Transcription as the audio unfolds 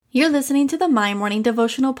You're listening to the My Morning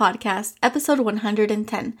Devotional Podcast, episode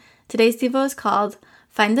 110. Today's Devo is called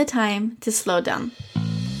Find the Time to Slow Down.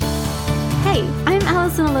 Hey, I'm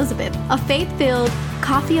Allison Elizabeth, a faith-filled,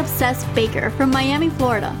 coffee-obsessed baker from Miami,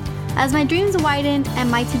 Florida. As my dreams widened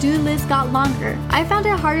and my to-do list got longer, I found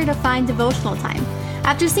it harder to find devotional time.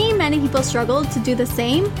 After seeing many people struggle to do the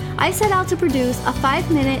same, I set out to produce a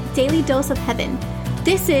 5-minute daily dose of heaven.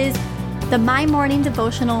 This is the My Morning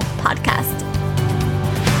Devotional Podcast.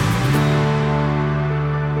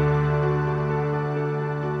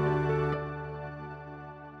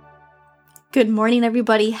 Good morning,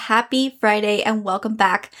 everybody. Happy Friday and welcome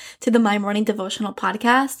back to the My Morning Devotional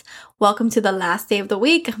Podcast. Welcome to the last day of the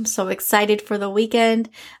week. I'm so excited for the weekend.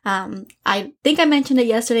 I think I mentioned it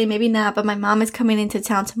yesterday, maybe not, but my mom is coming into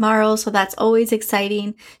town tomorrow, so that's always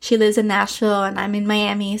exciting. She lives in Nashville and I'm in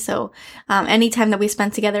Miami, so any time that we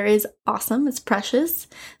spend together is awesome. It's precious.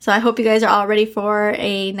 So I hope you guys are all ready for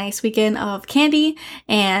a nice weekend of candy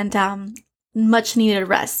and much needed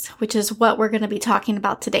rest, which is what we're going to be talking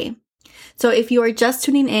about today. So if you are just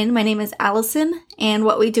tuning in, my name is Allison, and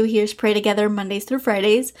what we do here is pray together Mondays through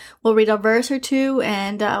Fridays. We'll read a verse or two,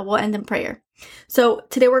 and we'll end in prayer. So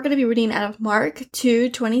today we're going to be reading out of Mark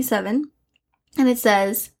 2:27, and it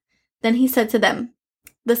says, "Then he said to them,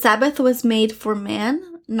 'The Sabbath was made for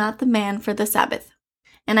man, not the man for the Sabbath.'"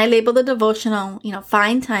 And I labeled the devotional,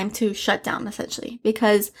 find time to shut down, essentially,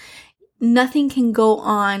 because nothing can go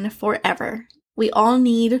on forever. We all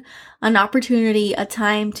need an opportunity, a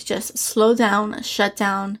time to just slow down, shut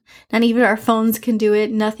down. Not even our phones can do it.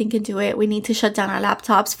 Nothing can do it. We need to shut down our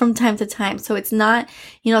laptops from time to time. So it's not,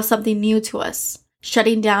 something new to us.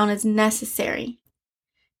 Shutting down is necessary.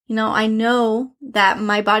 I know that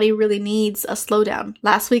my body really needs a slowdown.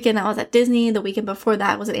 Last weekend I was at Disney. The weekend before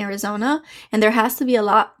that was in Arizona. And there has to be a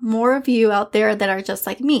lot more of you out there that are just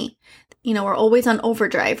like me. We're always on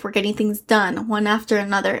overdrive. We're getting things done one after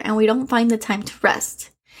another, and we don't find the time to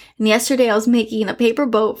rest. And yesterday I was making a paper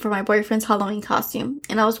boat for my boyfriend's Halloween costume,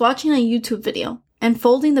 and I was watching a YouTube video and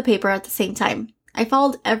folding the paper at the same time. I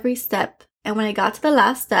followed every step, and when I got to the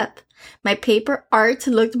last step, my paper art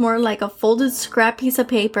looked more like a folded scrap piece of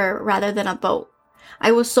paper rather than a boat.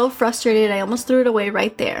 I was so frustrated I almost threw it away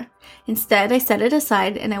right there. Instead, I set it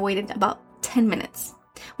aside and I waited about 10 minutes.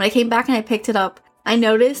 When I came back and I picked it up, I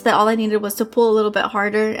noticed that all I needed was to pull a little bit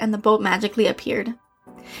harder and the boat magically appeared.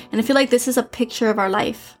 And I feel like this is a picture of our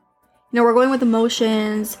life. We're going with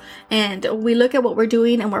emotions and we look at what we're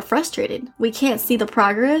doing and we're frustrated. We can't see the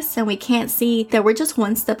progress and we can't see that we're just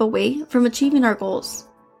one step away from achieving our goals.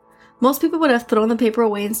 Most people would have thrown the paper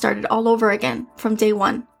away and started all over again from day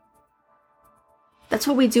one. That's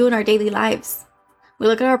what we do in our daily lives. We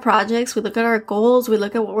look at our projects, we look at our goals, we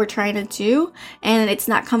look at what we're trying to do, and it's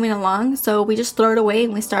not coming along, so we just throw it away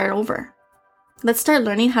and we start over. Let's start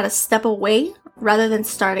learning how to step away rather than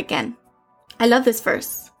start again. I love this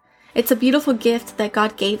verse. It's a beautiful gift that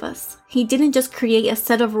God gave us. He didn't just create a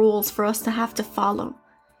set of rules for us to have to follow.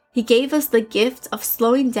 He gave us the gift of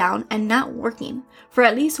slowing down and not working for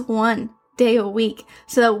at least one day a week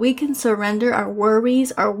so that we can surrender our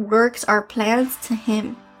worries, our works, our plans to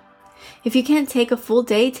Him. If you can't take a full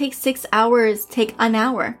day, take 6 hours, take an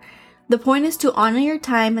hour. The point is to honor your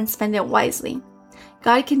time and spend it wisely.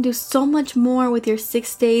 God can do so much more with your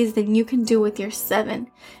 6 days than you can do with your 7.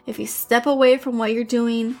 If you step away from what you're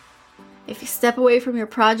doing, if you step away from your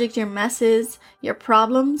project, your messes, your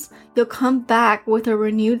problems, you'll come back with a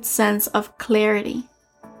renewed sense of clarity.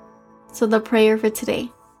 So the prayer for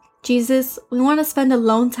today. Jesus, we want to spend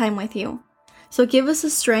alone time with you. So give us the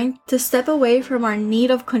strength to step away from our need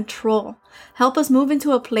of control. Help us move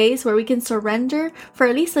into a place where we can surrender for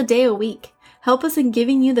at least a day a week. Help us in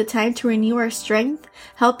giving you the time to renew our strength.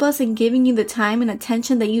 Help us in giving you the time and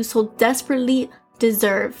attention that you so desperately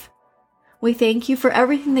deserve. We thank you for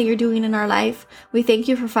everything that you're doing in our life. We thank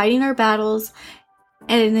you for fighting our battles.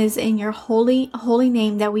 And it is in your holy, holy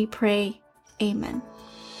name that we pray. Amen.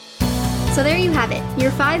 So there you have it,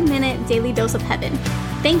 your 5-minute daily dose of heaven.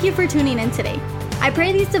 Thank you for tuning in today. I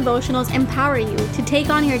pray these devotionals empower you to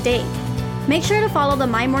take on your day. Make sure to follow the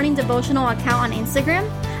My Morning Devotional account on Instagram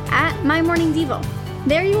at MyMorningDevo.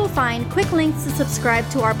 There you will find quick links to subscribe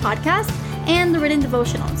to our podcast and the written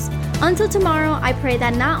devotionals. Until tomorrow, I pray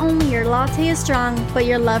that not only your latte is strong, but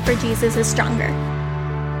your love for Jesus is stronger.